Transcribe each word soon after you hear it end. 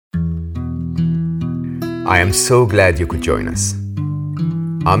I am so glad you could join us.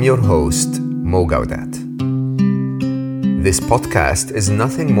 I'm your host, Mo Gaudat. This podcast is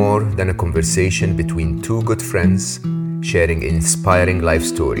nothing more than a conversation between two good friends sharing inspiring life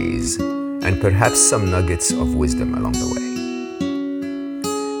stories and perhaps some nuggets of wisdom along the way.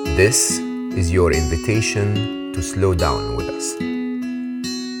 This is your invitation to slow down with us.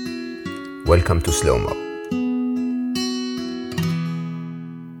 Welcome to Slow Mo.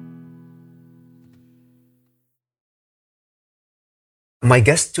 My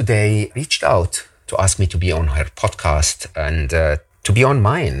guest today reached out to ask me to be on her podcast and to be on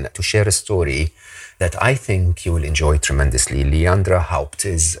mine to share a story that I think you will enjoy tremendously. Leandra Haupt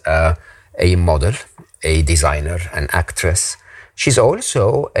is a model, a designer, an actress. She's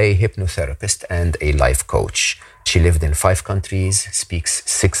also a hypnotherapist and a life coach. She lived in 5 countries, speaks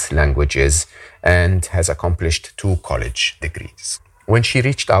 6 languages, and has accomplished 2 college degrees. When she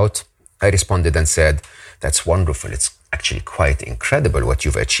reached out, I responded and said, "That's wonderful. It's actually quite incredible what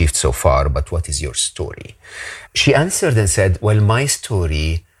you've achieved so far, but what is your story?" She answered and said, "Well, my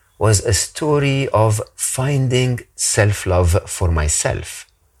story was a story of finding self-love for myself,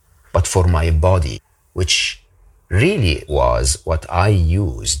 but for my body, which really was what I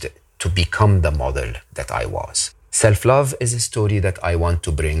used to become the model that I was." Self-love is a story that I want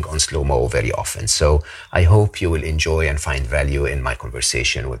to bring on Slow Mo very often. So I hope you will enjoy and find value in my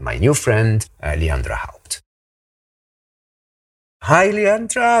conversation with my new friend, Leandra Haupt. Hi,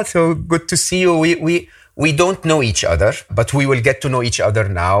 Leandra. So good to see you. We don't know each other, but we will get to know each other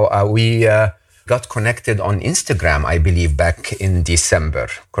now. We got connected on Instagram, I believe, back in December,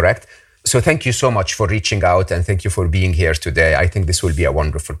 correct? So thank you so much for reaching out and thank you for being here today. I think this will be a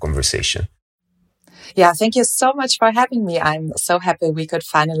wonderful conversation. Yeah, thank you so much for having me. I'm so happy we could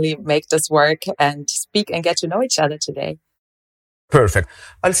finally make this work and speak and get to know each other today. Perfect.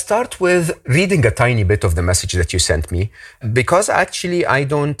 I'll start with reading a tiny bit of the message that you sent me, because actually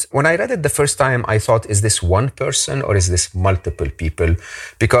when I read it the first time, I thought, is this one person or is this multiple people?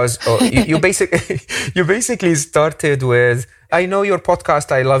 Because you basically started with, "I know your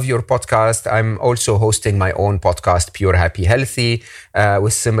podcast. I love your podcast. I'm also hosting my own podcast, Pure Happy Healthy,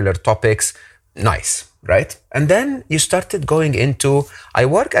 with similar topics." Nice, right? And then you started going into, "I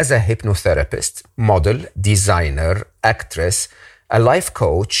work as a hypnotherapist, model, designer, actress, a life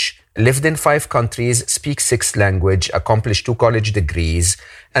coach, lived in 5 countries, speak 6 languages, accomplished 2 college degrees,"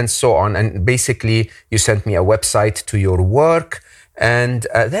 and so on. And basically, you sent me a website to your work. And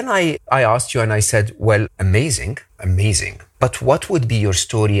then I asked you and I said, "Well, amazing. But what would be your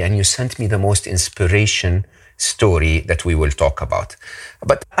story?" And you sent me the most inspiration story that we will talk about.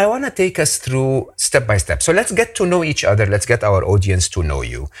 But I want to take us through step by step. So let's get to know each other. Let's get our audience to know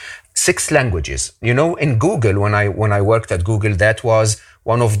you. 6 languages. You know, in Google, when I worked at Google, that was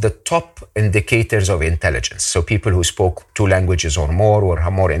one of the top indicators of intelligence. So people who spoke 2 languages or more were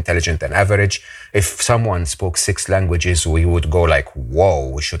more intelligent than average. If someone spoke 6 languages, we would go like, whoa,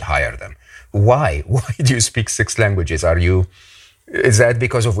 we should hire them. Why? Why do you speak 6 languages? Is that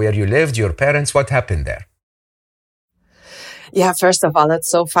because of where you lived, your parents? What happened there? Yeah, first of all, it's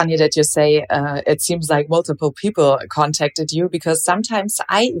so funny that you say it seems like multiple people contacted you, because sometimes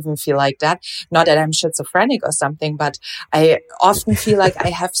I even feel like that. Not that I'm schizophrenic or something, but I often feel like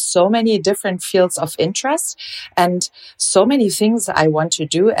I have so many different fields of interest and so many things I want to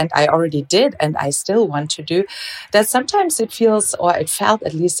do, and I already did and I still want to do, that sometimes it feels, or it felt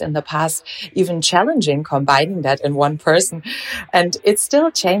at least in the past, even challenging combining that in one person. And it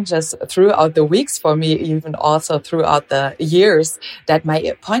still changes throughout the weeks for me, even also throughout the years, that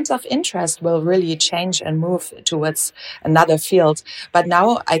my points of interest will really change and move towards another field. But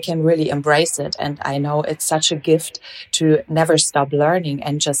now I can really embrace it. And I know it's such a gift to never stop learning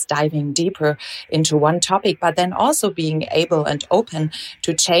and just diving deeper into one topic, but then also being able and open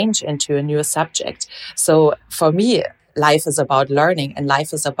to change into a new subject. So for me, life is about learning, and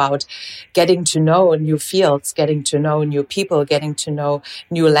life is about getting to know new fields, getting to know new people, getting to know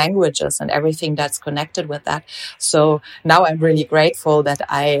new languages and everything that's connected with that. So now I'm really grateful that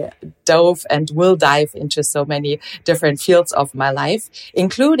I dove and will dive into so many different fields of my life,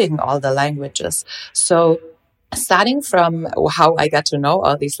 including all the languages. So starting from how I got to know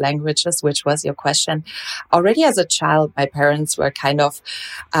all these languages, which was your question, already as a child, my parents were kind of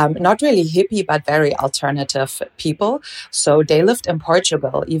not really hippie, but very alternative people. So they lived in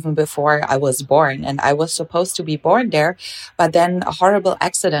Portugal even before I was born, and I was supposed to be born there. But then a horrible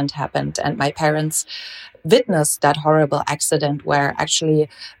accident happened, and my parents witnessed that horrible accident where actually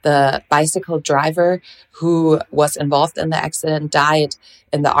the bicycle driver who was involved in the accident died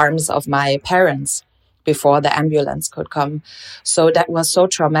in the arms of my parents. before the ambulance could come. So that was so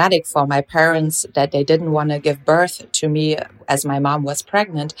traumatic for my parents that they didn't want to give birth to me as my mom was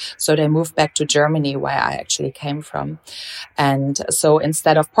pregnant. So they moved back to Germany, where I actually came from. And so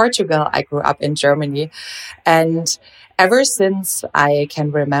instead of Portugal, I grew up in Germany. And ever since I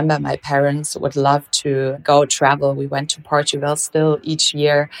can remember, my parents would love to go travel. We went to Portugal still each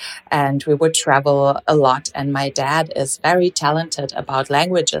year, and we would travel a lot. And my dad is very talented about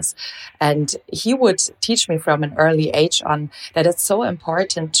languages, and he would teach me from an early age on that it's so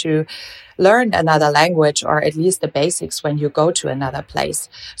important to learn another language, or at least the basics, when you go to another place.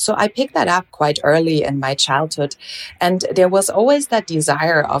 So I picked that up quite early in my childhood. And there was always that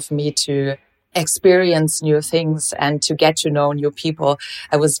desire of me to experience new things and to get to know new people.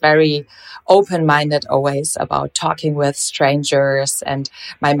 I was very open-minded always about talking with strangers. And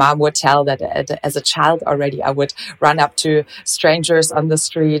my mom would tell that as a child already, I would run up to strangers on the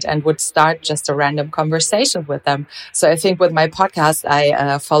street and would start just a random conversation with them. So I think with my podcast,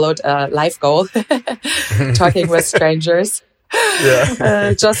 I followed a life goal, talking with strangers.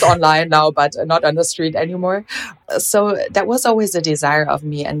 Yeah. Just online now, but not on the street anymore. So that was always a desire of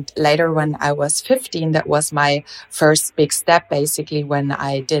me. And later when I was 15, that was my first big step, basically, when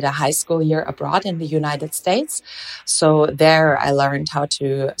I did a high school year abroad in the United States. So there I learned how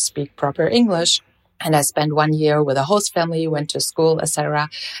to speak proper English. And I spent 1 year with a host family, went to school, etc.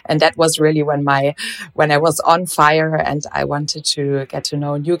 And that was really when I was on fire and I wanted to get to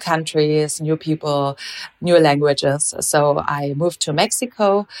know new countries, new people, new languages. So I moved to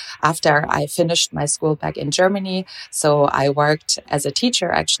Mexico after I finished my school back in Germany. So I worked as a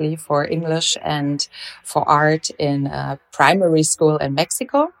teacher actually for English and for art in a primary school in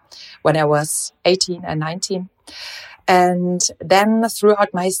Mexico when I was 18 and 19. And then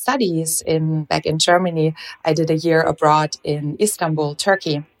throughout my studies back in Germany, I did a year abroad in Istanbul,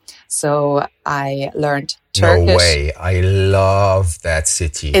 Turkey. So I learned Turkish. No way. I love that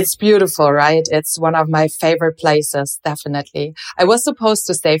city. It's beautiful, right? It's one of my favorite places, definitely. I was supposed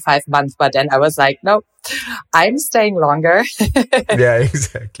to stay 5 months, but then I was like, no, I'm staying longer. Yeah,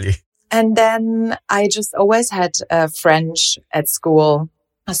 exactly. And then I just always had French at school.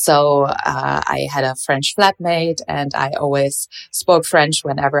 So I had a French flatmate and I always spoke French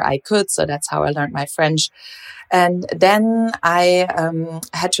whenever I could. So that's how I learned my French. And then I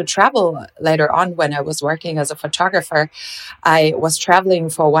had to travel later on when I was working as a photographer. I was traveling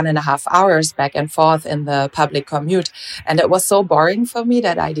for 1.5 hours back and forth in the public commute. And it was so boring for me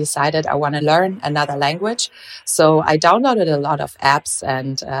that I decided I want to learn another language. So I downloaded a lot of apps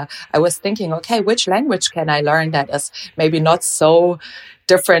and I was thinking, okay, which language can I learn that is maybe not so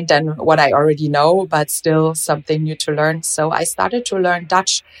different than what I already know, but still something new to learn. So I started to learn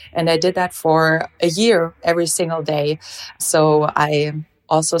Dutch and I did that for a year every single day. So I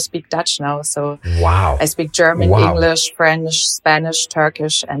also speak Dutch now. So wow. I speak German, English, French, Spanish,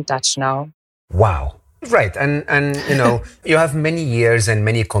 Turkish, and Dutch now. Wow. Right. And you know, you have many years and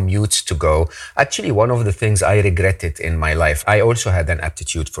many commutes to go. Actually, one of the things I regretted in my life, I also had an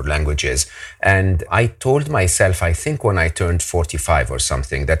aptitude for languages. And I told myself, I think when I turned 45 or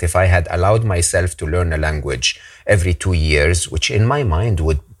something, that if I had allowed myself to learn a language every 2 years, which in my mind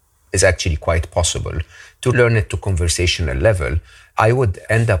is actually quite possible, to learn it to conversational level, I would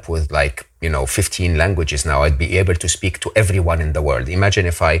end up with 15 languages now. I'd be able to speak to everyone in the world. Imagine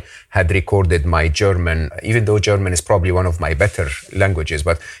if I had recorded my German, even though German is probably one of my better languages,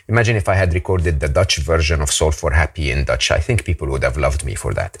 but imagine if I had recorded the Dutch version of Solve for Happy in Dutch. I think people would have loved me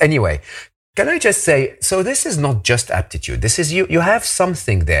for that. Anyway, can I just say, so this is not just aptitude. This is you have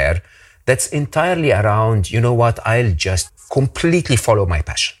something there that's entirely around, you know what, I'll just completely follow my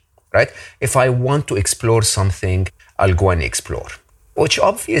passion, right? If I want to explore something, I'll go and explore. Which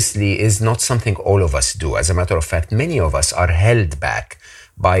obviously is not something all of us do. As a matter of fact, many of us are held back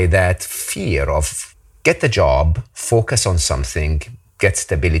by that fear of get a job, focus on something, get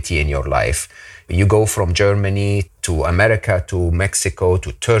stability in your life. You go from Germany to America to Mexico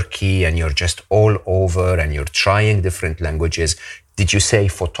to Turkey and you're just all over and you're trying different languages. Did you say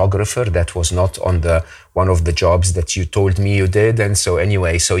photographer? That was not on one of the jobs that you told me you did. And so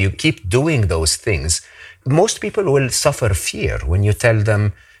anyway, so you keep doing those things. Most people will suffer fear when you tell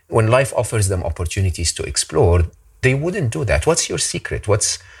them, when life offers them opportunities to explore, they wouldn't do that. What's your secret?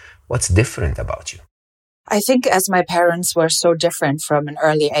 What's different about you? I think as my parents were so different from an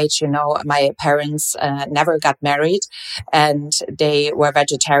early age, my parents never got married and they were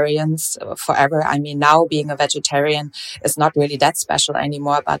vegetarians forever. I mean, now being a vegetarian is not really that special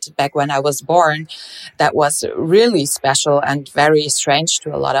anymore. But back when I was born, that was really special and very strange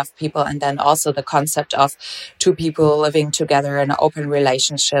to a lot of people. And then also the concept of two people living together in an open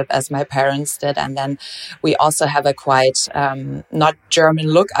relationship as my parents did. And then we also have a quite not German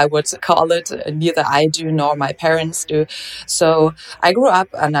look, I would call it. Neither I do nor my parents do. So I grew up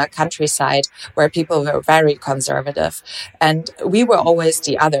on a countryside where people were very conservative and we were always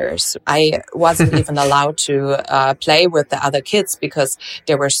the others. I wasn't even allowed to play with the other kids because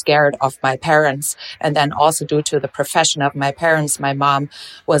they were scared of my parents. And then also due to the profession of my parents, my mom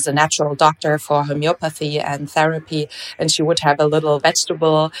was a natural doctor for homeopathy and therapy. And she would have a little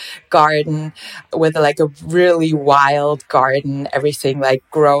vegetable garden with like a really wild garden, everything like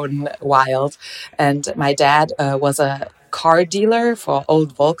grown wild. And my dad was a car dealer for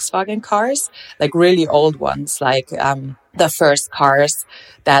old Volkswagen cars, like really old ones, like the first cars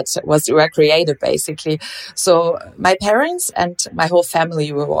that were created basically. So my parents and my whole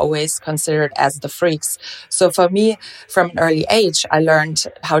family were always considered as the freaks. So for me, from an early age, I learned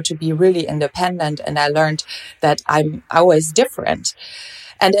how to be really independent and I learned that I'm always different.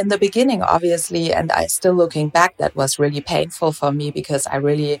 And in the beginning, obviously, and I still looking back, that was really painful for me because I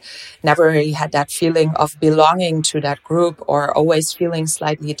really never really had that feeling of belonging to that group or always feeling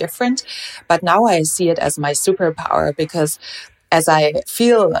slightly different. But now I see it as my superpower because as I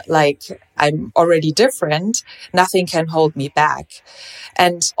feel like I'm already different, nothing can hold me back.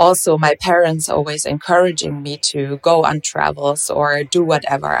 And also my parents always encouraging me to go on travels or do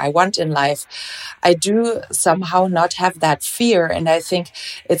whatever I want in life. I do somehow not have that fear. And I think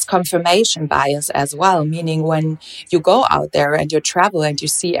it's confirmation bias as well, meaning when you go out there and you travel and you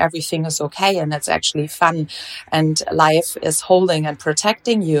see everything is okay and it's actually fun and life is holding and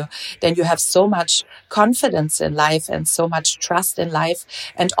protecting you, then you have so much confidence in life and so much trust in life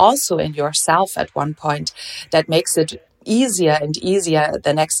and also in yourself at one point that makes it easier and easier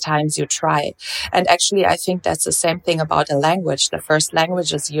the next times you try. And actually, I think that's the same thing about a language. The first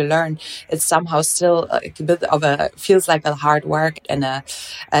languages you learn, it's somehow still a bit of feels like a hard work and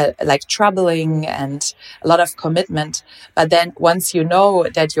like troubling and a lot of commitment. But then once you know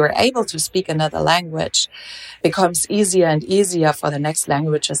that you're able to speak another language, it becomes easier and easier for the next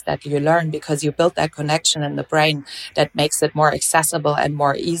languages that you learn because you build that connection in the brain that makes it more accessible and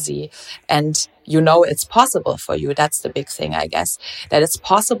more easy. And you know it's possible for you. That's the big thing, I guess, that it's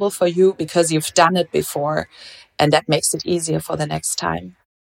possible for you because you've done it before, and that makes it easier for the next time.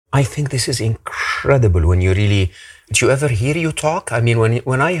 I think this is incredible when you really... Did you ever hear you talk? I mean,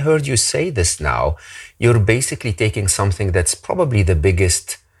 when I heard you say this now, you're basically taking something that's probably the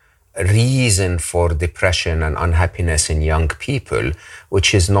biggest reason for depression and unhappiness in young people,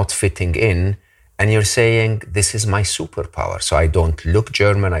 which is not fitting in. And you're saying, this is my superpower. So I don't look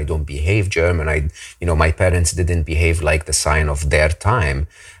German. I don't behave German. My parents didn't behave like the sign of their time.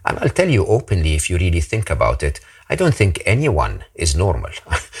 And I'll tell you openly, if you really think about it, I don't think anyone is normal.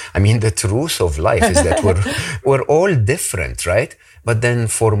 I mean, the truth of life is that we're all different, right? But then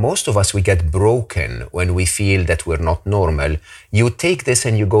for most of us, we get broken when we feel that we're not normal. You take this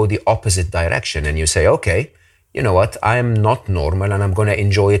and you go the opposite direction and you say, okay, you know what, I'm not normal and I'm going to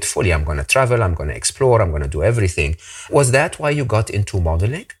enjoy it fully. I'm going to travel, I'm going to explore, I'm going to do everything. Was that why you got into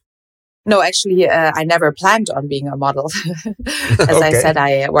modeling? No, actually, I never planned on being a model. As I said,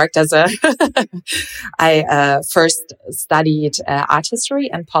 I worked I first studied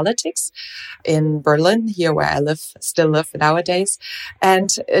artistry and politics in Berlin, here where I still live nowadays. And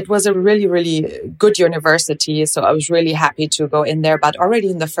it was a really, really good university. So I was really happy to go in there. But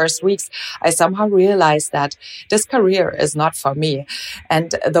already in the first weeks, I somehow realized that this career is not for me.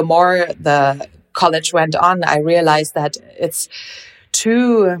 And the more the college went on, I realized that it's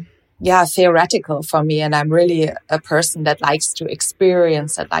too theoretical for me. And I'm really a person that likes to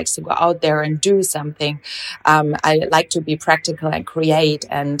experience, that likes to go out there and do something. I like to be practical and create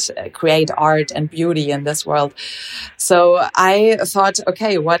art and beauty in this world. So I thought,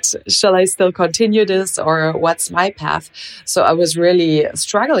 okay, what shall I still continue this or what's my path? So I was really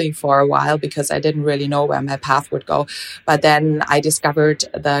struggling for a while because I didn't really know where my path would go. But then I discovered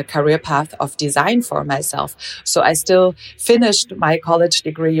the career path of design for myself. So I still finished my college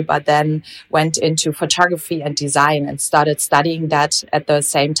degree, but then went into photography and design and started studying that at the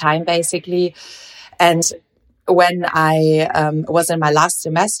same time, basically. And when I was in my last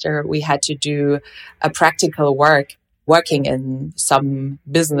semester, we had to do a practical work working in some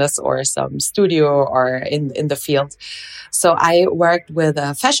business or some studio or in the field. So I worked with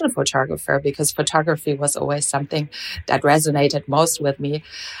a fashion photographer because photography was always something that resonated most with me.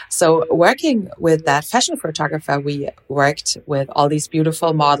 So working with that fashion photographer, we worked with all these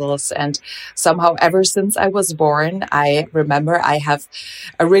beautiful models. And somehow ever since I was born, I remember I have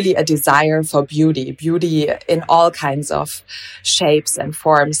a desire for beauty in all kinds of shapes and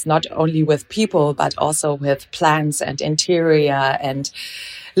forms, not only with people, but also with plants and interior and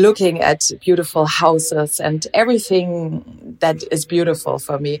looking at beautiful houses and everything that is beautiful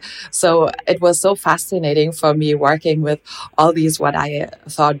for me. So it was so fascinating for me working with all these, what I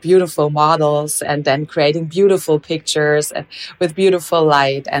thought beautiful models, and then creating beautiful pictures and with beautiful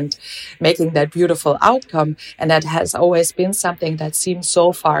light and making that beautiful outcome. And that has always been something that seemed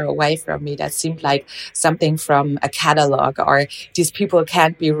so far away from me, that seemed like something from a catalog, or these people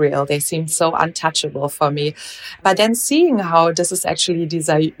can't be real. They seemed so untouchable for me. But then seeing how this is actually these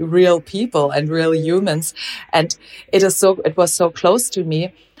are real people and real humans, and it was so close to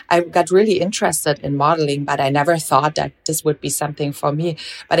me, I got really interested in modeling, but I never thought that this would be something for me.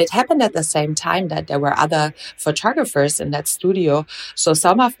 But it happened at the same time that there were other photographers in that studio. So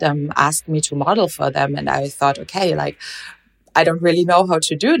some of them asked me to model for them, and I thought, okay, like, I don't really know how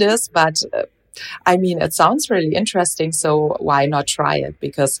to do this, but I mean, it sounds really interesting, so why not try it?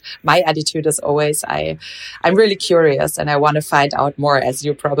 Because my attitude is always, I'm really curious and I want to find out more, as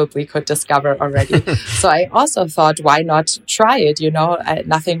you probably could discover already. So I also thought, why not try it?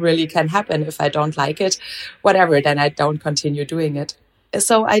 Nothing really can happen if I don't like it. Whatever, then I don't continue doing it.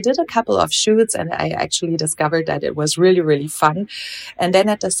 So I did a couple of shoots and I actually discovered that it was really, really fun. And then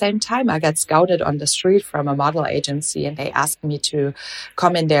at the same time, I got scouted on the street from a model agency and they asked me to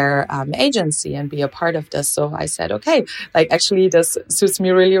come in their agency and be a part of this. So I said, okay, like actually this suits me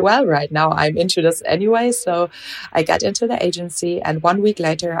really well right now. I'm into this anyway. So I got into the agency and 1 week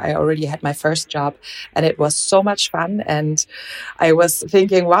later, I already had my first job and it was so much fun. And I was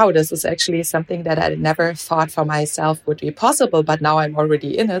thinking, wow, this is actually something that I never thought for myself would be possible. But now I'm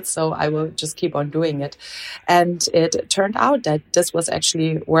already in it, so I will just keep on doing it. And it turned out that this was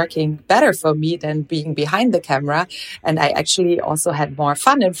actually working better for me than being behind the camera. And I actually also had more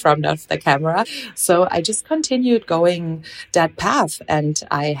fun in front of the camera. So I just continued going that path. And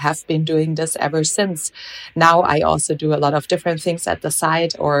I have been doing this ever since. Now I also do a lot of different things at the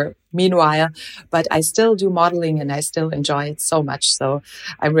side or meanwhile, but I still do modeling and I still enjoy it so much. So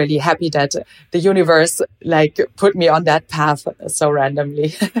I'm really happy that the universe put me on that path so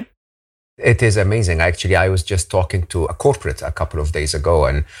randomly. It is amazing. Actually, I was just talking to a corporate a couple of days ago,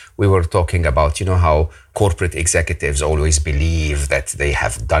 and we were talking about, how corporate executives always believe that they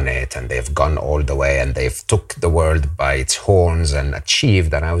have done it and they've gone all the way and they've took the world by its horns and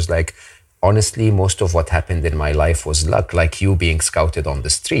achieved. And I was like, honestly, most of what happened in my life was luck, like you being scouted on the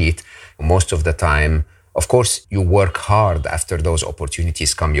street. Most of the time, of course, you work hard after those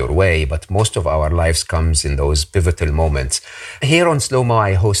opportunities come your way, but most of our lives comes in those pivotal moments. Here on Slow Mo,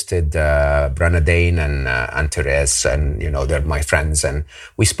 I hosted Branna Dane and Therese, and, they're my friends, and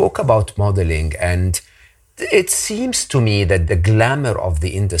we spoke about modeling, and it seems to me that the glamour of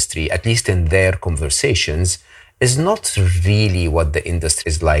the industry, at least in their conversations, is not really what the industry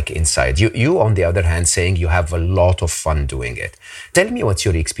is like inside. You, on the other hand, saying you have a lot of fun doing it. Tell me, what's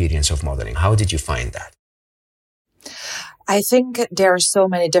your experience of modeling? How did you find that? I think there are so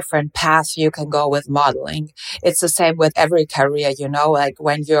many different paths you can go with modeling. It's the same with every career, like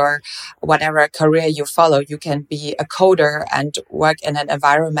when you're, whatever career you follow, you can be a coder and work in an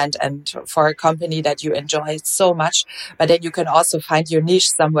environment and for a company that you enjoy so much, but then you can also find your niche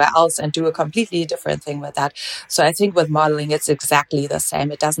somewhere else and do a completely different thing with that. So I think with modeling, it's exactly the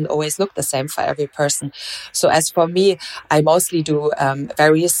same. It doesn't always look the same for every person. So as for me, I mostly do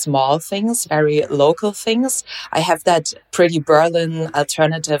very small things, very local things. I have that pretty Berlin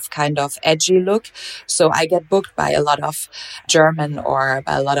alternative kind of edgy look. So I get booked by a lot of German or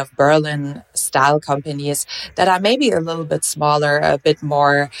by a lot of Berlin style companies that are maybe a little bit smaller, a bit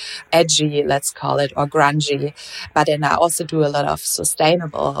more edgy, let's call it, or grungy. But then I also do a lot of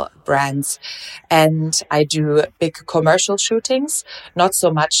sustainable brands and I do big commercial shootings, not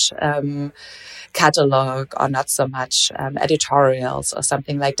so much catalog or not so much editorials or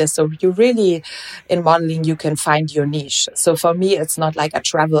something like this. So you really, in modeling, you can find your niche. So for me, it's not like I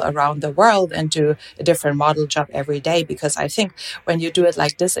travel around the world and do a different model job every day, because I think when you do it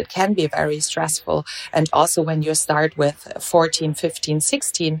like this, it can be very stressful. And also when you start with 14, 15,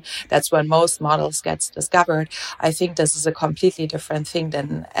 16, that's when most models gets discovered. I think this is a completely different thing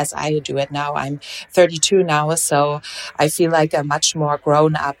than as I do it now. I'm 32 now, so I feel like I'm much more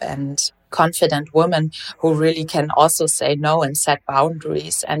grown up and confident woman who really can also say no and set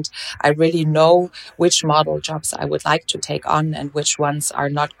boundaries. And I really know which model jobs I would like to take on and which ones are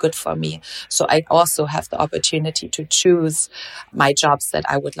not good for me. So I also have the opportunity to choose my jobs that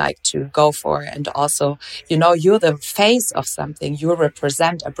I would like to go for. And also, you're the face of something. You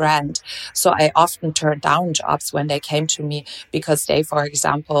represent a brand. So I often turned down jobs when they came to me because they, for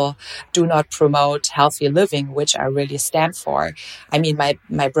example, do not promote healthy living, which I really stand for. I mean,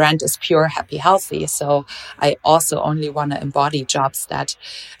 my brand is pure, happy, healthy. So I also only want to embody jobs that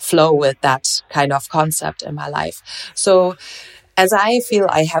flow with that kind of concept in my life. So as I feel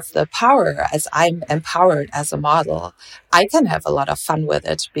I have the power, as I'm empowered as a model, I can have a lot of fun with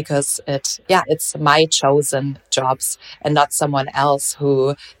it because it's my chosen jobs and not someone else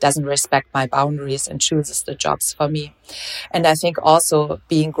who doesn't respect my boundaries and chooses the jobs for me. And I think also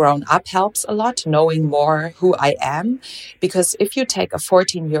being grown up helps a lot, knowing more who I am. Because if you take a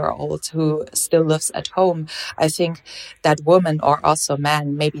 14-year-old who still lives at home, I think that woman or also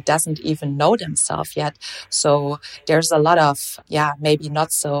man maybe doesn't even know themselves yet. So there's a lot of, maybe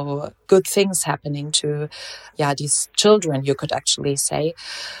not so good things happening to, these children, you could actually say.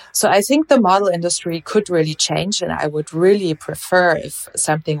 So I think the model industry could really change, and I would really prefer if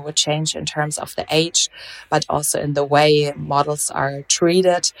something would change in terms of the age, but also in the way models are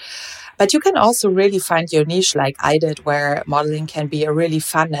treated. But you can also really find your niche like I did, where modeling can be a really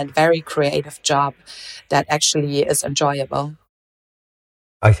fun and very creative job that actually is enjoyable.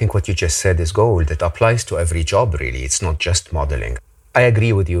 I think what you just said is gold. It applies to every job, really. It's not just modeling. I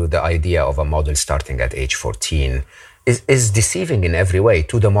agree with you. The idea of a model starting at age 14 is deceiving in every way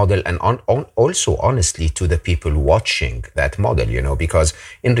to the model and also, honestly, to the people watching that model, because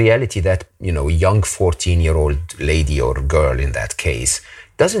in reality, that, young 14-year-old lady or girl in that case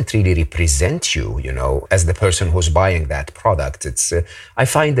doesn't really represent you, as the person who's buying that product. I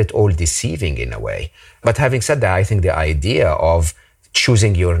find it all deceiving in a way. But having said that, I think the idea of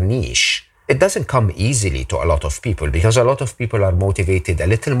choosing your niche, it doesn't come easily to a lot of people because a lot of people are motivated a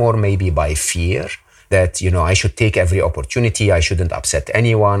little more maybe by fear that, I should take every opportunity. I shouldn't upset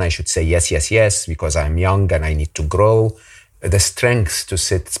anyone. I should say yes, yes, yes, because I'm young and I need to grow. The strength to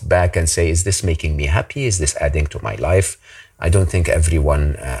sit back and say, is this making me happy? Is this adding to my life? I don't think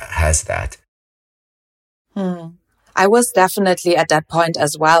everyone has that. I was definitely at that point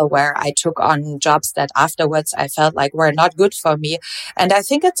as well, where I took on jobs that afterwards I felt like were not good for me. And I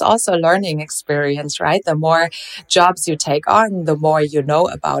think it's also a learning experience, right? The more jobs you take on, the more you know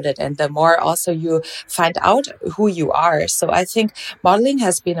about it and the more also you find out who you are. So I think modeling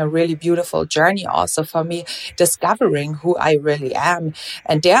has been a really beautiful journey also for me, discovering who I really am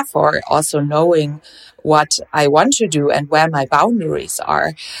and therefore also knowing what I want to do and where my boundaries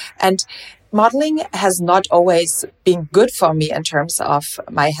are. And modeling has not always been good for me in terms of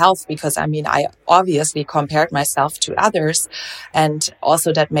my health because, I obviously compared myself to others and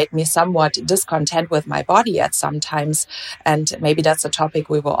also that made me somewhat discontent with my body at some times. And maybe that's a topic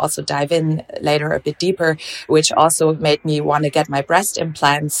we will also dive in later a bit deeper, which also made me want to get my breast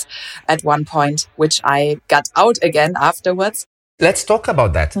implants at one point, which I got out again afterwards. Let's talk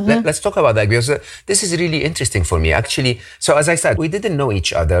about that. Mm-hmm. Let's talk about that because this is really interesting for me. Actually, so as I said, we didn't know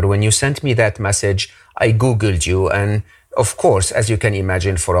each other. When you sent me that message, I Googled you. And of course, as you can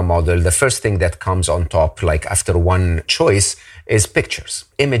imagine for a model, the first thing that comes on top, like after one choice, is pictures,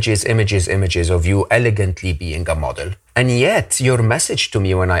 images of you elegantly being a model. And yet your message to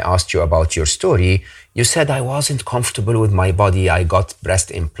me when I asked you about your story, you said I wasn't comfortable with my body. I got breast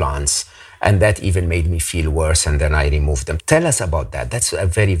implants. And that even made me feel worse, and then I removed them. Tell us about that. That's a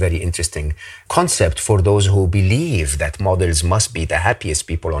very, very interesting concept for those who believe that models must be the happiest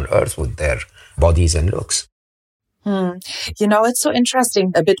people on earth with their bodies and looks. It's so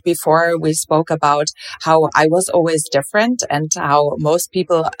interesting. A bit before we spoke about how I was always different and how most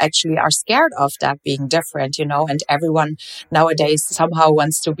people actually are scared of that being different, and everyone nowadays somehow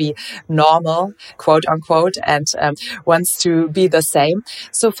wants to be normal, quote unquote, and wants to be the same.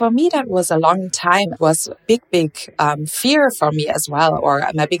 So for me, that was a long time. It was big fear for me as well, or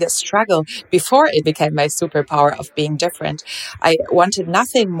my biggest struggle before it became my superpower of being different. I wanted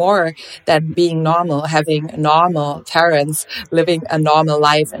nothing more than being normal, having normal parents, living a normal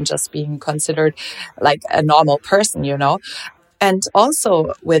life and just being considered like a normal person, And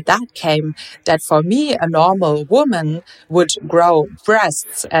also with that came that for me, a normal woman would grow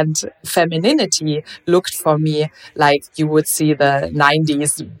breasts, and femininity looked for me like you would see the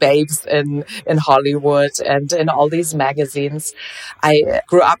 90s babes in Hollywood and in all these magazines. I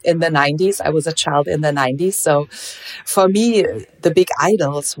grew up in the 90s. I was a child in the 90s. So for me, the big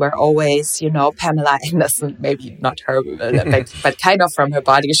idols were always, Pamela Anderson, maybe not her, but kind of from her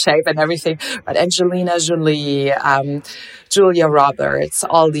body shape and everything, but Angelina Jolie, Julia Roberts,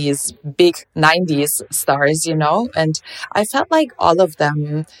 all these big 90s stars, and I felt like all of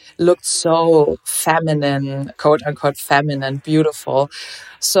them looked so feminine, quote unquote feminine, beautiful.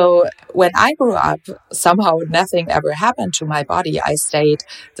 So when I grew up, somehow nothing ever happened to my body. I stayed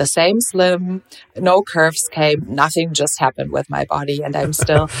the same slim, no curves came, nothing just happened with my body. And I'm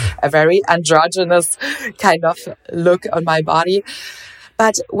still a very androgynous kind of look on my body.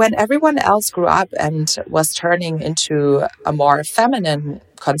 But when everyone else grew up and was turning into a more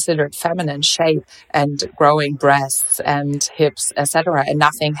considered feminine shape and growing breasts and hips, etc., and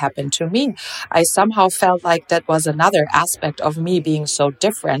nothing happened to me, I somehow felt like that was another aspect of me being so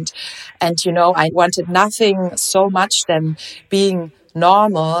different. And, I wanted nothing so much than being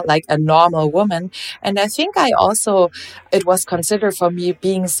normal, like a normal woman. And I think it was considered for me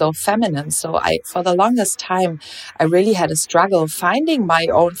being so feminine. So for the longest time, I really had a struggle finding my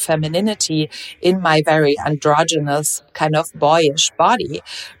own femininity in my very androgynous kind of boyish body,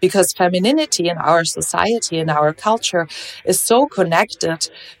 because femininity in our society, in our culture, is so connected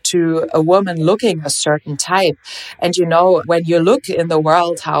to a woman looking a certain type. And when you look in the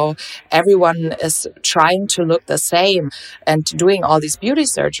world, how everyone is trying to look the same and doing all these beauty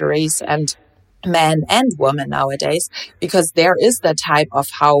surgeries, and man and woman nowadays, because there is the type of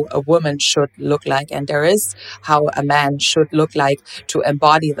how a woman should look like, and there is how a man should look like to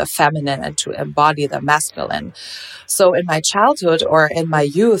embody the feminine and to embody the masculine. So in my childhood or in my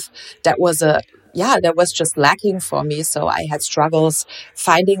youth, that was just lacking for me. So I had struggles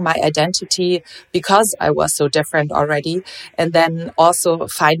finding my identity because I was so different already. And then also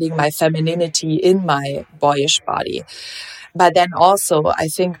finding my femininity in my boyish body. But then also, I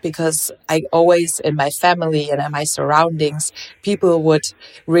think because I always, in my family and in my surroundings, people would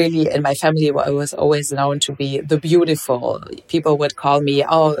really, in my family, I was always known to be the beautiful. People would call me,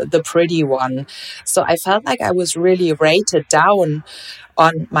 the pretty one. So I felt like I was really rated down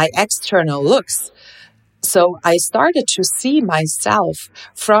on my external looks. So I started to see myself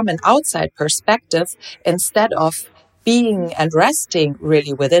from an outside perspective instead of being and resting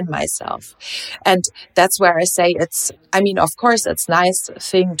really within myself. And that's where I say of course, it's a nice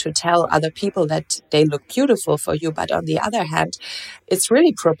thing to tell other people that they look beautiful for you. But on the other hand, it's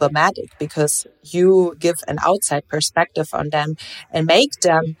really problematic because you give an outside perspective on them and make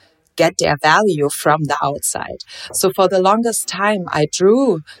them get their value from the outside. So for the longest time, I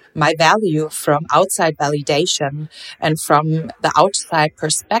drew my value from outside validation and from the outside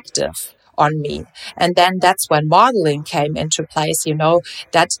perspective on me. And then that's when modeling came into place,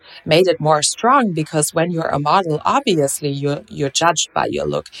 that made it more strong, because when you're a model, obviously you're judged by your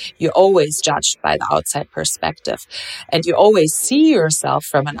look. You're always judged by the outside perspective. And you always see yourself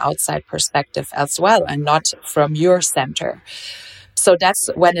from an outside perspective as well, and not from your center. So that's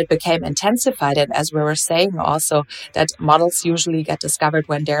when it became intensified. And as we were saying also, that models usually get discovered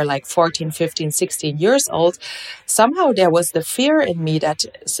when they're like 14, 15, 16 years old. Somehow there was the fear in me that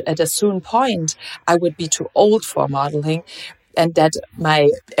at a soon point I would be too old for modeling and that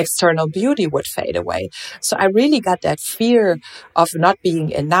my external beauty would fade away. So I really got that fear of not being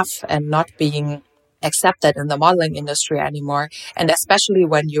enough and not being accepted in the modeling industry anymore. And especially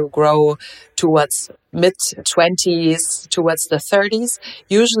when you grow towards mid-20s, towards the 30s,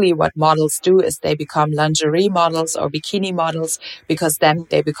 usually what models do is they become lingerie models or bikini models, because then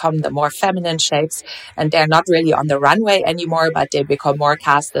they become the more feminine shapes and they're not really on the runway anymore, but they become more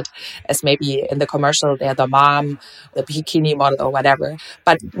casted as maybe in the commercial, they're the mom, the bikini model or whatever.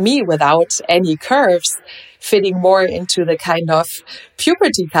 But me, without any curves, fitting more into the kind of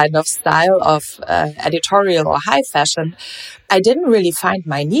puberty kind of style of editorial or high fashion, I didn't really find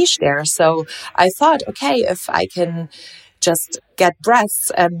my niche there. So I thought, okay, if I can just get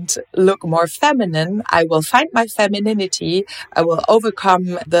breasts and look more feminine, I will find my femininity. I will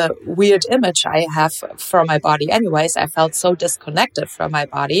overcome the weird image I have from my body. Anyways, I felt so disconnected from my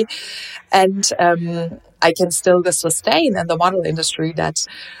body. And I can still sustain in the model industry that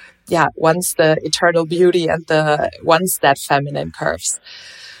wants the eternal beauty and wants that feminine curves.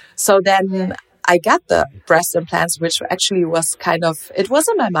 So then I got the breast implants, which actually was it was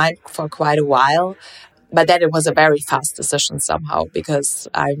in my mind for quite a while. But then it was a very fast decision somehow, because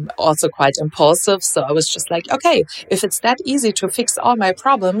I'm also quite impulsive. So I was just like, okay, if it's that easy to fix all my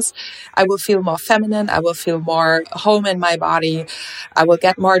problems, I will feel more feminine. I will feel more home in my body. I will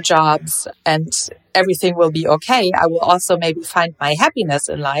get more jobs and everything will be okay. I will also maybe find my happiness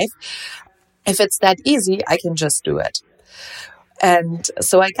in life. If it's that easy, I can just do it. And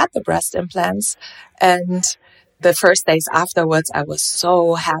so I got the breast implants, and the first days afterwards, I was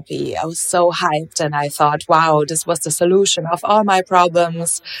so happy. I was so hyped, and I thought, wow, this was the solution of all my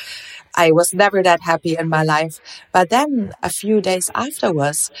problems. I was never that happy in my life. But then a few days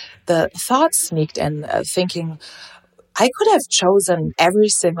afterwards, the thought sneaked in, thinking, I could have chosen every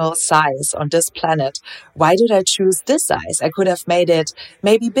single size on this planet. Why did I choose this size? I could have made it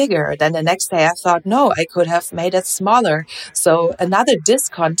maybe bigger. Then the next day I thought, no, I could have made it smaller. So another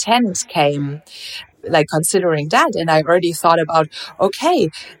discontent came, like considering that. And I already thought about, okay,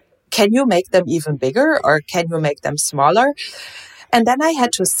 can you make them even bigger or can you make them smaller? And then I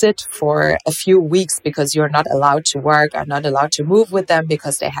had to sit for a few weeks because you're not allowed to work, are not allowed to move with them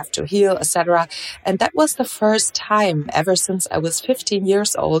because they have to heal, etc. And that was the first time ever since I was 15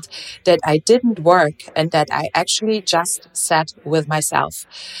 years old that I didn't work and that I actually just sat with myself.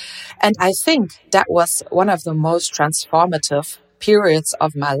 And I think that was one of the most transformative periods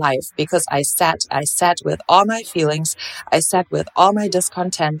of my life, because I sat with all my feelings. I sat with all my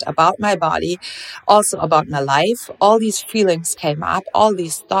discontent about my body, also about my life. All these feelings came up, all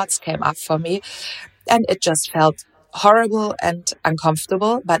these thoughts came up for me, and it just felt horrible and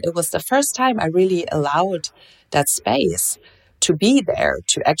uncomfortable. But it was the first time I really allowed that space to be there,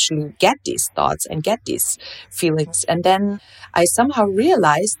 to actually get these thoughts and get these feelings. And then I somehow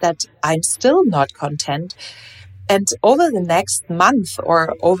realized that I'm still not content. And over the next month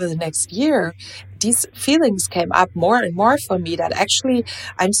or over the next year, these feelings came up more and more for me, that actually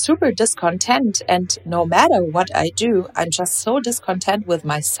I'm super discontent. And no matter what I do, I'm just so discontent with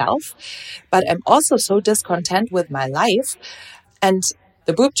myself, but I'm also so discontent with my life. And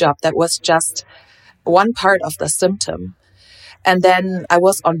the boob job, that was just one part of the symptom. And then I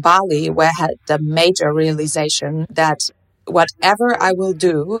was on Bali, where I had the major realization that whatever I will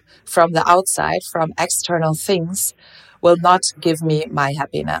do from the outside, from external things, will not give me my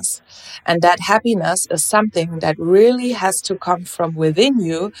happiness. And that happiness is something that really has to come from within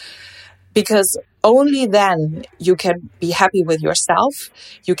you, because only then you can be happy with yourself,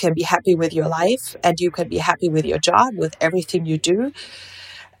 you can be happy with your life, and you can be happy with your job, with everything you do.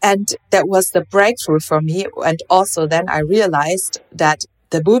 And that was the breakthrough for me. And also then I realized that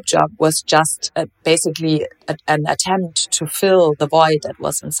the boob job was just basically an attempt to fill the void that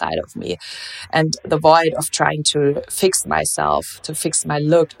was inside of me, and the void of trying to fix myself, to fix my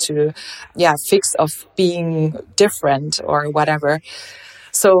look, to fix of being different or whatever.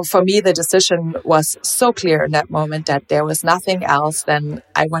 So for me, the decision was so clear in that moment that there was nothing else than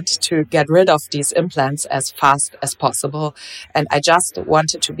I wanted to get rid of these implants as fast as possible. And I just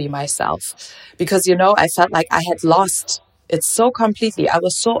wanted to be myself because, I felt like I had lost it so completely. I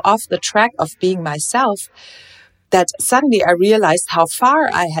was so off the track of being myself that suddenly I realized how far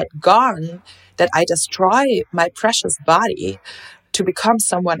I had gone, that I destroyed my precious body to become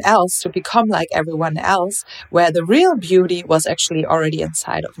someone else, to become like everyone else, where the real beauty was actually already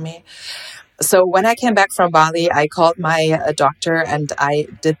inside of me. So when I came back from Bali, I called my doctor and I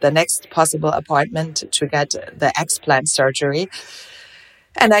did the next possible appointment to get the explant surgery.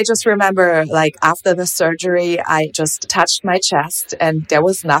 And I just remember, after the surgery, I just touched my chest and there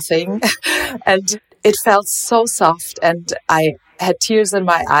was nothing. And it felt so soft and I had tears in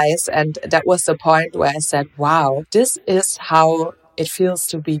my eyes. And that was the point where I said, wow, this is how it feels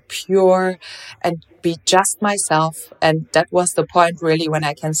to be pure and be just myself. And that was the point really when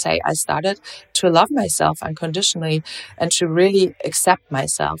I can say I started to love myself unconditionally and to really accept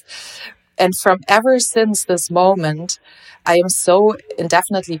myself. And from ever since this moment, I am so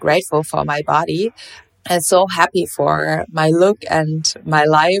indefinitely grateful for my body and so happy for my look and my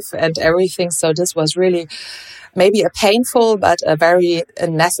life and everything. So this was really maybe a painful, but a very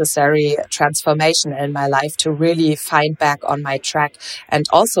necessary transformation in my life to really find back on my track and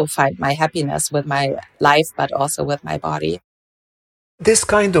also find my happiness with my life, but also with my body. This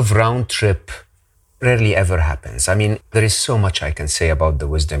kind of round trip rarely ever happens. I mean, there is so much I can say about the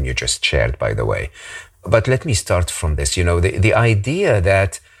wisdom you just shared, by the way. But let me start from this. The idea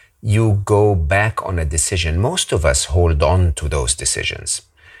that you go back on a decision, most of us hold on to those decisions,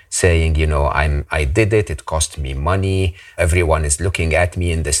 saying, I did it, it cost me money, everyone is looking at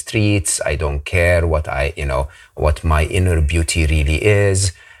me in the streets, I don't care what my inner beauty really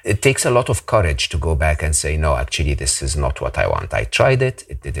is. It takes a lot of courage to go back and say, no, actually, this is not what I want. I tried it,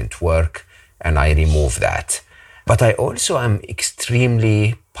 it didn't work. and I remove that. But I also am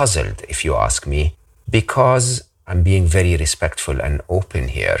extremely puzzled, if you ask me, because I'm being very respectful and open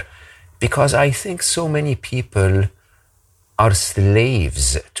here, because I think so many people are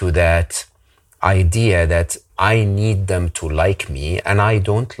slaves to that idea that I need them to like me and I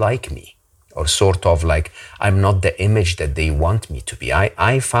don't like me, or sort of like I'm not the image that they want me to be.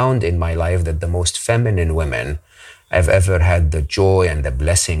 I found in my life that the most feminine women I've ever had the joy and the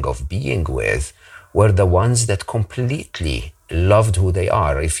blessing of being with were the ones that completely loved who they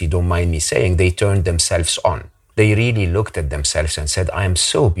are. If you don't mind me saying, they turned themselves on. They really looked at themselves and said, I am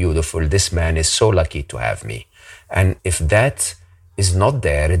so beautiful. This man is so lucky to have me. And if that is not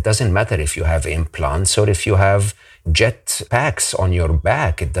there, it doesn't matter if you have implants or if you have jet packs on your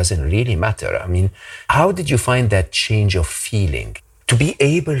back. It doesn't really matter. I mean, how did you find that change of feeling? To be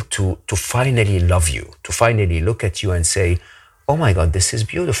able to finally love you, to finally look at you and say, oh my God, this is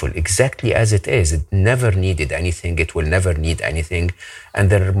beautiful, exactly as it is. It never needed anything. It will never need anything. And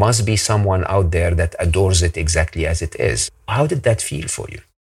there must be someone out there that adores it exactly as it is. How did that feel for you?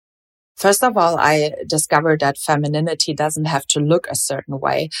 First of all, I discovered that femininity doesn't have to look a certain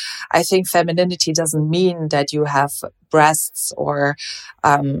way. I think femininity doesn't mean that you have breasts or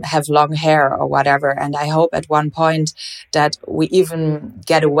have long hair or whatever. And I hope at one point that we even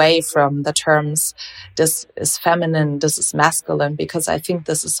get away from the terms, this is feminine, this is masculine, because I think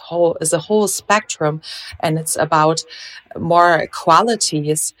this is a whole spectrum, and it's about more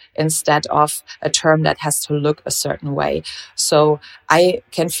qualities instead of a term that has to look a certain way. So I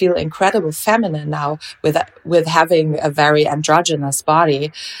can feel incredibly feminine now with having a very androgynous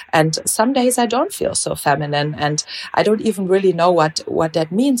body. And some days I don't feel so feminine, and I don't even really know what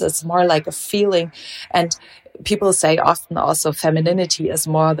that means. It's more like a feeling. And people say often also femininity is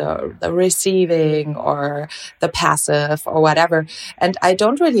more the receiving or the passive or whatever. And I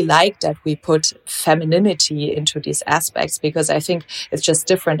don't really like that we put femininity into these aspects, because I think it's just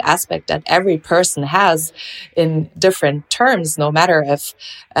different aspect that every person has in different terms, no matter if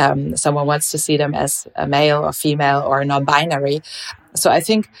someone wants to see them as a male or female or non-binary. So I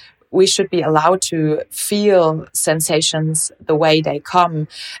think we should be allowed to feel sensations the way they come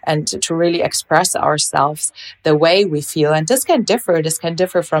and to really express ourselves the way we feel. And this can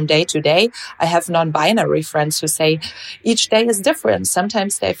differ from day to day. I have non-binary friends who say each day is different.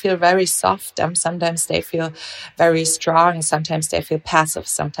 Sometimes they feel very soft. Sometimes they feel very strong. Sometimes they feel passive.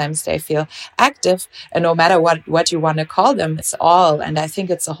 Sometimes they feel active. And no matter what you want to call them, it's all. And I think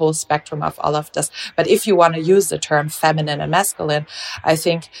it's a whole spectrum of all of this. But if you want to use the term feminine and masculine, I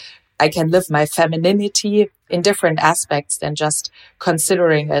think I can live my femininity in different aspects than just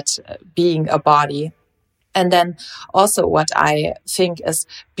considering it being a body. And then also what I think is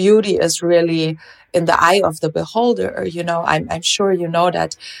beauty is really in the eye of the beholder. You know, I'm sure you know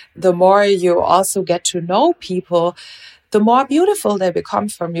that the more you also get to know people, the more beautiful they become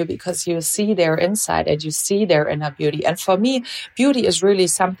from you, because you see their inside and you see their inner beauty. And for me, beauty is really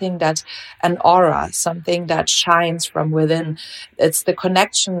something that an aura, something that shines from within. It's the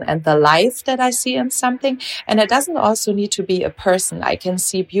connection and the life that I see in something. And it doesn't also need to be a person. I can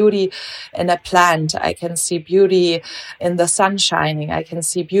see beauty in a plant. I can see beauty in the sun shining. I can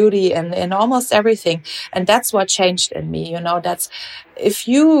see beauty in almost everything. And that's what changed in me. You know, that's if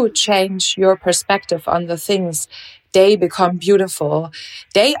you change your perspective on the things, they become beautiful.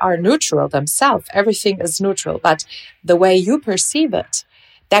 They are neutral themselves. Everything is neutral, but the way you perceive it,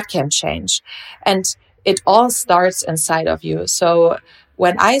 that can change. And it all starts inside of you. So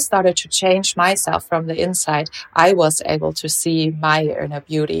when I started to change myself from the inside, I was able to see my inner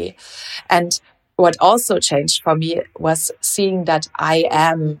beauty. And what also changed for me was seeing that I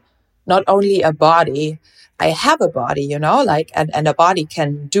am not only a body, I have a body, you know, like, and a body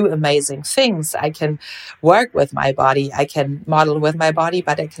can do amazing things. I can work with my body. I can model with my body,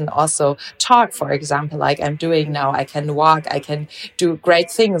 but I can also talk, for example, like I'm doing now. I can walk. I can do great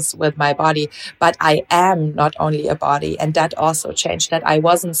things with my body, but I am not only a body. And that also changed, that I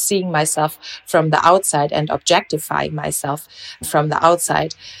wasn't seeing myself from the outside and objectifying myself from the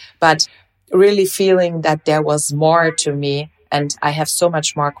outside, but really feeling that there was more to me. And I have so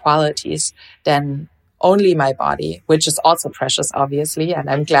much more qualities than only my body, which is also precious, obviously. And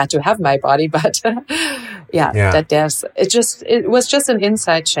I'm glad to have my body, but it was just an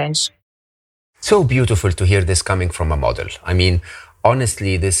inside change. So beautiful to hear this coming from a model. I mean,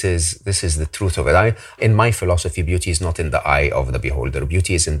 honestly, this is the truth of it. In my philosophy, beauty is not in the eye of the beholder.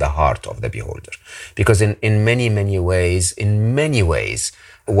 Beauty is in the heart of the beholder. Because in many ways,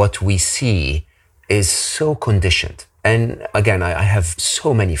 what we see is so conditioned. And again, I have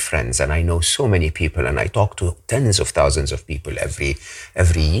so many friends and I know so many people and I talk to tens of thousands of people every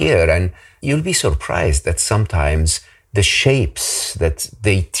year. And you'll be surprised that sometimes the shapes that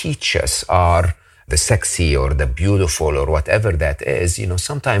they teach us are the sexy or the beautiful or whatever that is.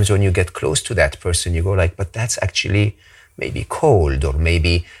 Sometimes when you get close to that person, you go like, but that's actually maybe cold or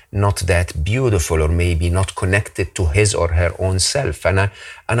maybe not that beautiful or maybe not connected to his or her own self. And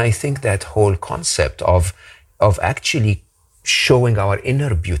I think that whole concept of actually showing our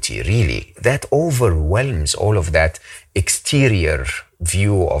inner beauty, really, that overwhelms all of that exterior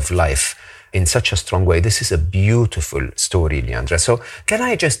view of life in such a strong way. This is a beautiful story, Leandra. So can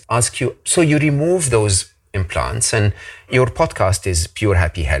I just ask you, so you remove those implants and your podcast is Pure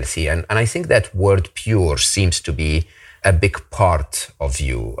Happy Healthy. And I think that word pure seems to be a big part of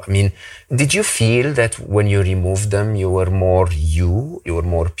you. I mean, did you feel that when you removed them, you were more you were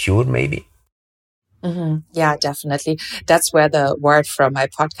more pure maybe? Mm-hmm. Yeah, definitely. That's where the word from my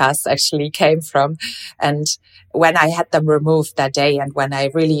podcast actually came from. And when I had them removed that day and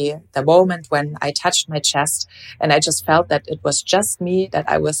the moment when I touched my chest and I just felt that it was just me,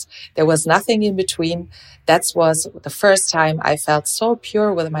 there was nothing in between. That was the first time I felt so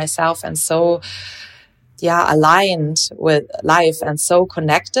pure with myself and so, aligned with life and so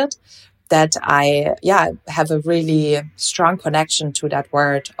connected that I have a really strong connection to that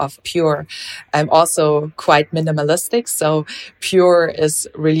word of pure. I'm also quite minimalistic, so pure is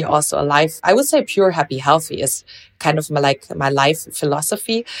really also a life. I would say pure, happy, healthy is kind of my life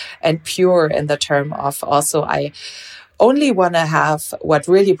philosophy, and pure in the term of also I only want to have what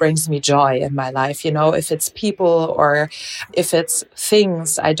really brings me joy in my life. If it's people or if it's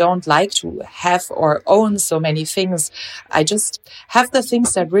things, I don't like to have or own so many things. I just have the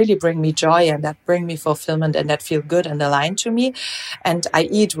things that really bring me joy and that bring me fulfillment and that feel good and aligned to me. And I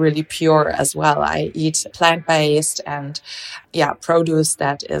eat really pure as well. I eat plant-based and produce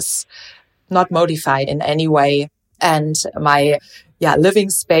that is not modified in any way. And my living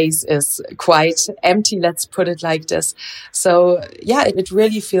space is quite empty, let's put it like this. So it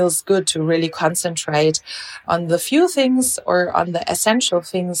really feels good to really concentrate on the few things or on the essential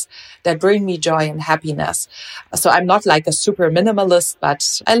things that bring me joy and happiness. So I'm not like a super minimalist,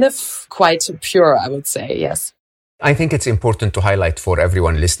 but I live quite pure, I would say, yes. I think it's important to highlight for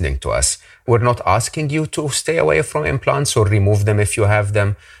everyone listening to us. We're not asking you to stay away from implants or remove them if you have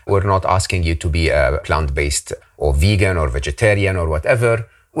them. We're not asking you to be a plant-based or vegan or vegetarian or whatever.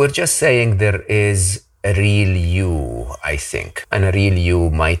 We're just saying there is a real you, I think. And a real you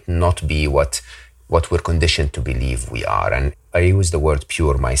might not be what we're conditioned to believe we are. And I use the word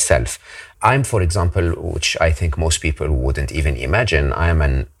pure myself. I'm, for example, which I think most people wouldn't even imagine, I'm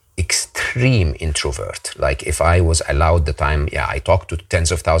an extreme introvert. Like if I was allowed the time, I talk to tens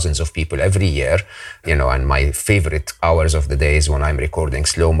of thousands of people every year, and my favorite hours of the day is when I'm recording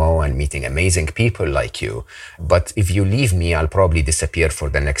slow-mo and meeting amazing people like you. But if you leave me, I'll probably disappear for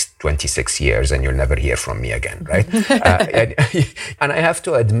the next 26 years and you'll never hear from me again, right? And I have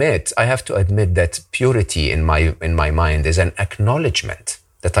to admit that purity in my mind is an acknowledgement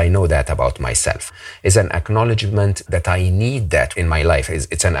that I know that about myself, is an acknowledgement that I need that in my life.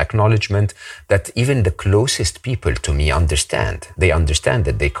 It's an acknowledgement that even the closest people to me understand. They understand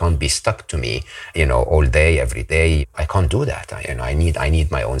that they can't be stuck to me, all day, every day. I can't do that. I need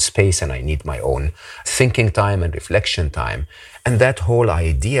my own space and I need my own thinking time and reflection time. And that whole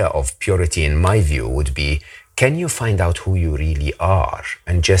idea of purity, in my view, would be, can you find out who you really are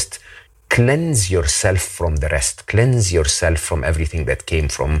and just cleanse yourself from the rest, cleanse yourself from everything that came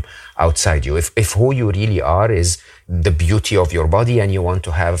from outside you. If who you really are is the beauty of your body and you want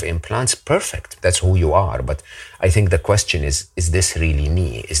to have implants, perfect. That's who you are. But I think the question is this really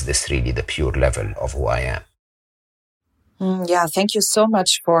me? Is this really the pure level of who I am? Thank you so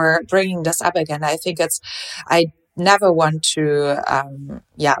much for bringing this up again. I think I never want to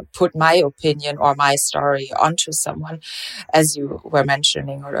put my opinion or my story onto someone, as you were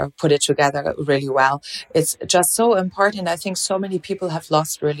mentioning, or put it together really well. It's just so important. I think so many people have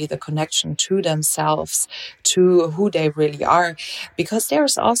lost really the connection to themselves, to who they really are, because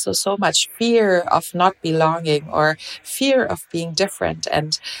there's also so much fear of not belonging or fear of being different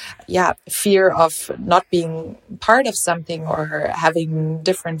and fear of not being part of something or having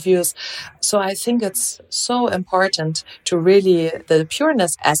different views. So I think it's so important to really, the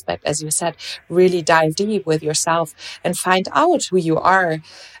pureness aspect, as you said, really dive deep with yourself and find out who you are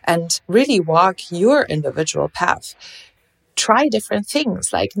and really walk your individual path. try different things.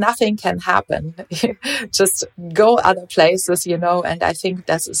 Like nothing can happen. Just go other places, and I think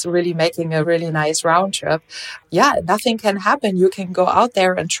this is really making a really nice round trip. Yeah, nothing can happen. You can go out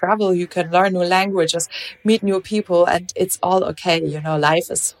there and travel. You can learn new languages, meet new people, and it's all okay. Life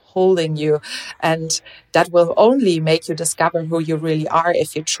is holding you, and that will only make you discover who you really are if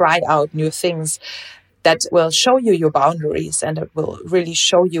you try out new things that will show you your boundaries, and it will really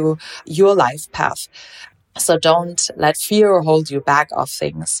show you your life path. So don't let fear hold you back of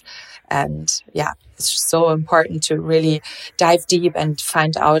things. And yeah, it's so important to really dive deep and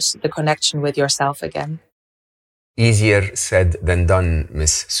find out the connection with yourself again. Easier said than done,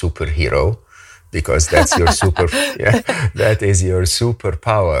 Miss Superhero, because that's your that is your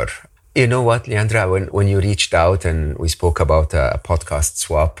superpower. You know what, Leandra, when you reached out and we spoke about a podcast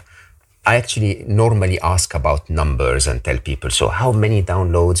swap, I actually normally ask about numbers and tell people, so how many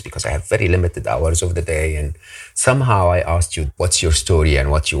downloads? Because I have very limited hours of the day. And somehow I asked you, what's your story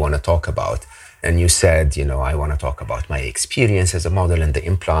and what you want to talk about? And you said, I want to talk about my experience as a model and the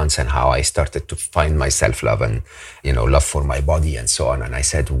implants and how I started to find my self-love and, love for my body and so on. And I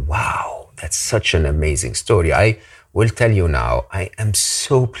said, wow, that's such an amazing story. I will tell you now, I am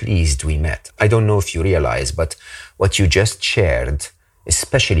so pleased we met. I don't know if you realize, but what you just shared,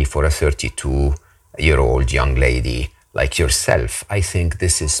 especially for a 32-year-old young lady like yourself, I think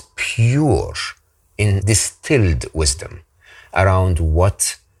this is pure, distilled wisdom around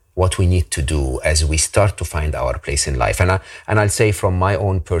what we need to do as we start to find our place in life. And I'll say from my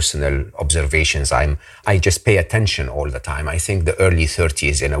own personal observations, I just pay attention all the time. I think the early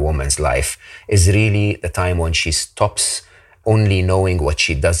 30s in a woman's life is really the time when she stops only knowing what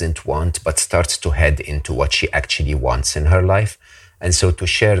she doesn't want, but starts to head into what she actually wants in her life. And so to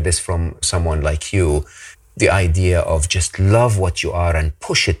share this from someone like you, the idea of just love what you are and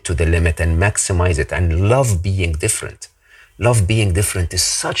push it to the limit and maximize it and love being different. Love being different is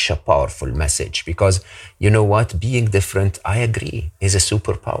such a powerful message because you know what? Being different, I agree, is a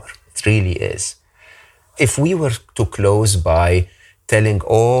superpower. It really is. If we were to close by telling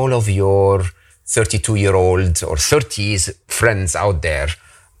all of your 32-year-old or 30s friends out there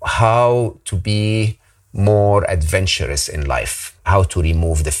how to be more adventurous in life, how to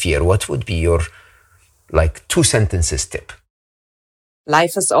remove the fear, what would be your 2 sentences tip?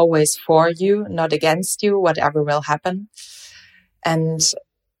 Life is always for you, not against you, whatever will happen. And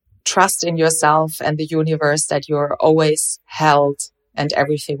trust in yourself and the universe that you're always held and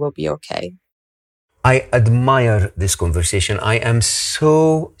everything will be okay. I admire this conversation. I am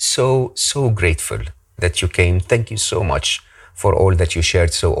so, so, so grateful that you came. Thank you so much for all that you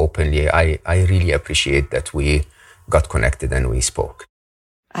shared so openly. I really appreciate that we got connected and we spoke.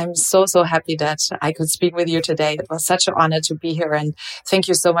 I'm so, so happy that I could speak with you today. It was such an honor to be here. And thank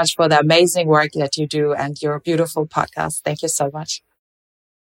you so much for the amazing work that you do and your beautiful podcast. Thank you so much.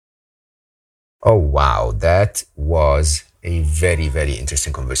 Oh, wow. That was a very, very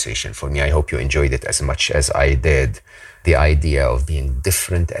interesting conversation for me. I hope you enjoyed it as much as I did. The idea of being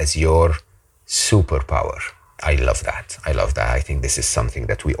different as your superpower. I love that. I think this is something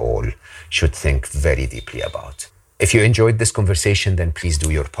that we all should think very deeply about. If you enjoyed this conversation, then please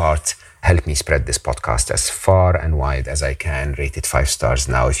do your part. Help me spread this podcast as far and wide as I can. Rate it 5 stars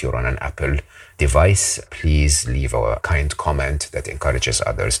now if you're on an Apple device. Please leave a kind comment that encourages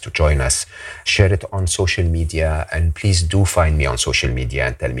others to join us. Share it on social media, and please do find me on social media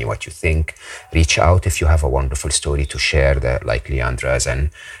and tell me what you think. Reach out if you have a wonderful story to share, like Leandra's.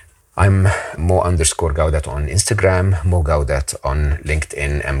 And I'm Mo_Gaudat on Instagram, Mo Gaudat on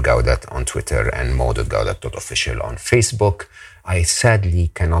LinkedIn, M Gaudat on Twitter, and mo.gaudat.official on Facebook. I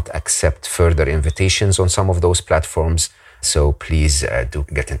sadly cannot accept further invitations on some of those platforms, so please do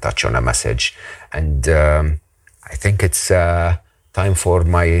get in touch on a message. And I think it's time for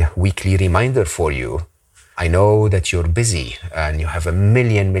my weekly reminder for you. I know that you're busy and you have a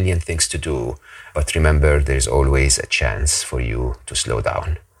million things to do, but remember, there's always a chance for you to slow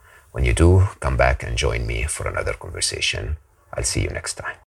down. When you do, come back and join me for another conversation. I'll see you next time.